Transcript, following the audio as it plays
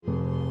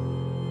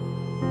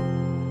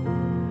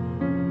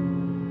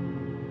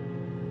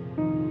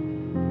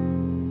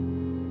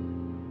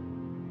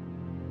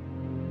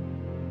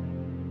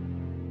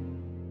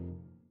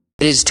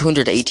It is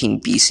 218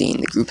 BC,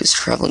 and the group is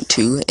traveling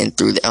to and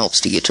through the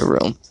Alps to get to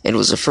Rome. It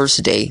was the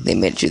first day they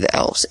made it to the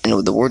Alps, and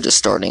with the war just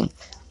starting,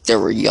 there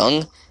were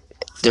young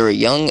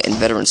and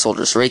veteran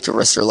soldiers ready to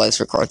risk their lives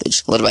for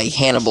Carthage. Led by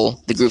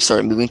Hannibal, the group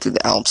started moving through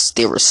the Alps.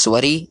 They were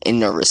sweaty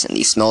and nervous, and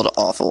they smelled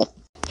awful.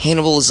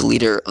 Hannibal is the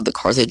leader of the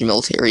Carthage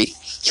military.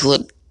 He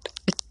led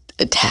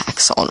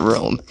attacks on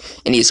Rome,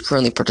 and he is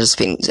currently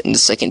participating in the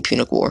Second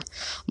Punic War.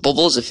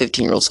 Bulbul is a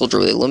 15-year-old soldier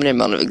with a limited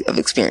amount of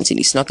experience, and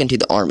he snuck into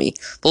the army.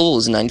 Bulbul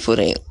was 9 foot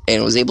 8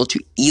 and was able to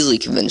easily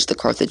convince the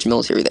Carthage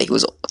military that he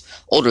was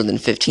older than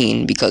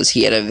 15 because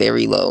he had a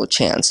very low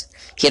chance.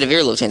 He had a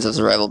very low chance of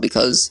survival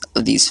because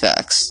of these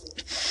facts.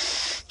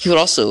 He would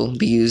also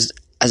be used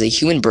as a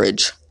human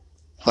bridge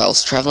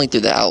whilst traveling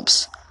through the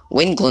Alps.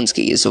 Wayne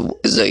Glinski is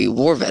a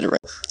war veteran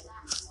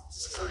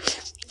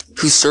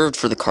who served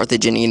for the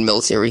Carthaginian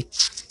military.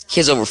 He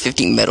has over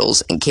 50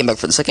 medals and came back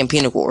for the Second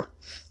Punic War.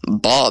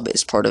 Bob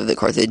is part of the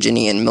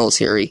Carthaginian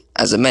military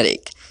as a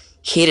medic.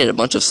 He aided a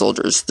bunch of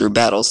soldiers through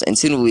battles and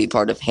soon will be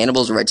part of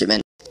Hannibal's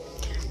regiment.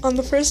 On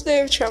the first day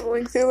of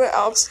traveling through the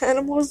Alps,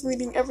 Hannibal is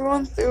leading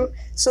everyone through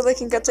so they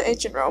can get to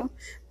ancient Rome.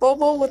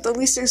 Bulbul, with the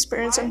least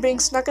experience and being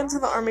snuck into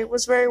the army,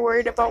 was very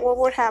worried about what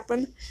would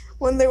happen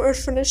when they would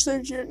finish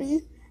their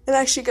journey and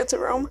actually get to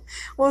Rome.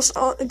 Whilst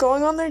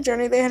going on their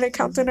journey, they had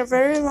encountered a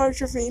very large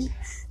ravine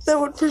that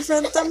would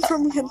prevent them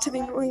from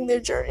continuing their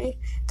journey.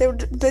 They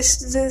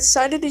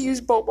decided to use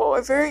Bulbul,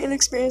 a very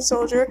inexperienced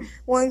soldier,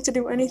 willing to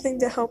do anything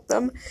to help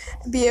them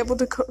be able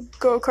to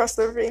go across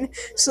the ravine,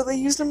 so they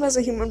used him as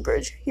a human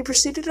bridge. He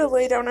proceeded to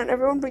lay down, and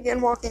everyone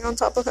began walking on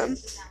top of him.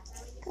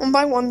 One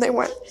by one they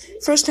went.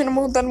 First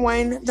Hannibal, then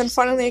Wayne, then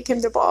finally it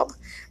came to Bob.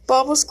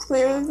 Bob was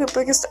clearly the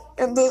biggest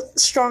and the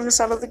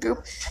strongest out of the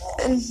group,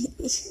 and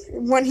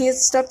when he had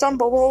stepped on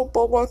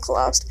Bulbul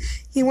collapsed.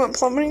 He went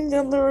plummeting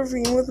down the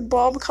ravine with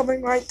Bob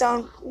coming right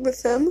down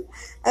with him.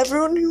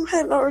 Everyone who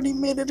had already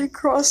made it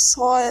across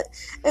saw it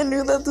and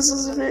knew that this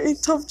was a very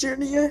tough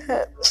journey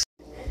ahead.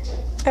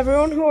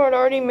 Everyone who had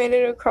already made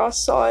it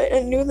across saw it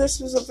and knew this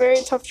was a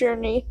very tough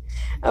journey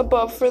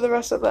above for the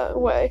rest of the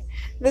way.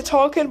 The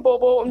tall kid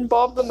Bulbul and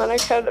Bob the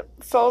medic had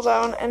fell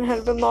down and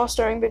had been lost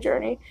during the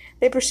journey.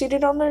 They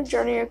proceeded on their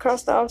journey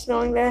across the Alps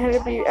knowing they had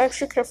to be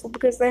extra careful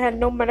because they had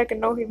no medic and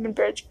no human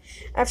bridge.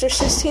 After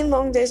 16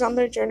 long days on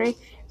their journey,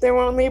 they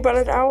were only about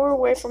an hour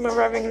away from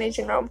arriving in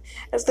ancient Rome.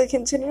 As they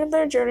continued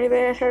their journey,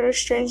 they had heard a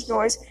strange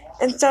noise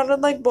and sounded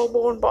like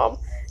Bulbul and Bob.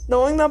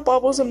 Knowing that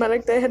Bob was a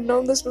medic, they had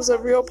known this was a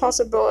real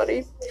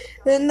possibility.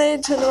 Then they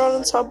had turned around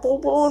and saw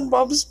Bulbul and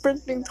Bob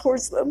sprinting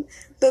towards them.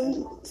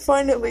 Then,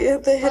 finally,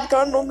 they had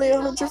gotten only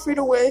 100 feet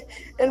away,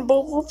 and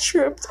Bulbul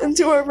tripped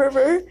into a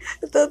river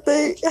that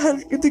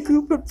the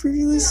group had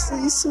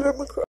previously swum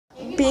across.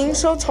 Being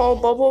so tall,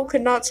 Bulbul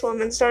could not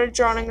swim and started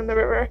drowning in the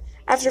river.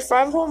 After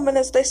 5 whole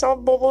minutes, they saw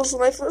Bulbul's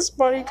lifeless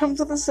body come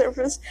to the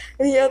surface,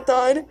 and he had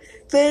died.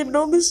 They had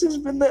known this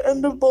had been the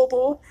end of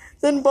Bulbul.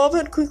 Then Bob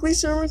had quickly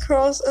swum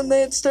across, and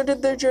they had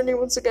started their journey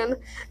once again.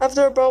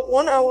 After about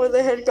 1 hour,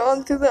 they had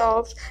gone through the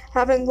Alps,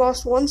 having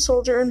lost one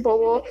soldier in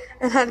Bulbul,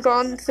 and had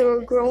gone through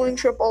a grueling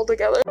trip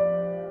altogether.